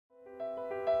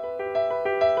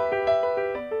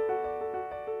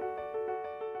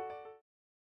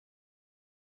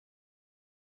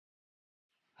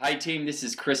Hi team, this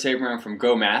is Chris Abraham from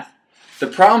Go Math. The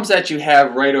problems that you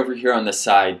have right over here on the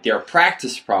side, they're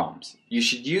practice problems. You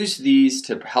should use these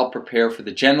to help prepare for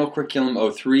the General Curriculum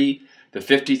 03, the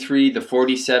 53, the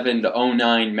 47, the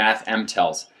 09 Math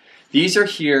MTELs. These are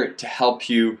here to help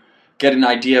you get an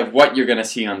idea of what you're going to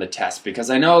see on the test, because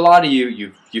I know a lot of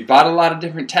you've bought a lot of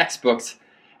different textbooks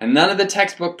and none of the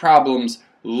textbook problems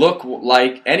look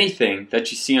like anything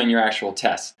that you see on your actual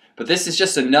test. But this is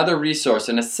just another resource,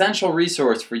 an essential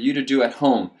resource for you to do at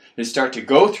home, is start to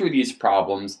go through these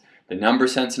problems, the number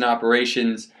sense and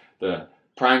operations, the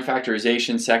prime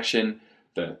factorization section,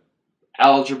 the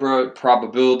algebra,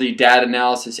 probability, data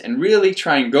analysis, and really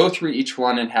try and go through each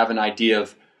one and have an idea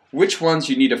of which ones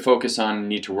you need to focus on and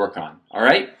need to work on.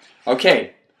 Alright?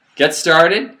 Okay, get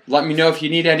started. Let me know if you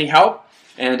need any help,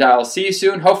 and I'll see you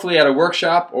soon, hopefully at a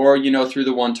workshop or through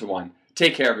the one-to-one.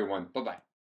 Take care everyone. Bye-bye.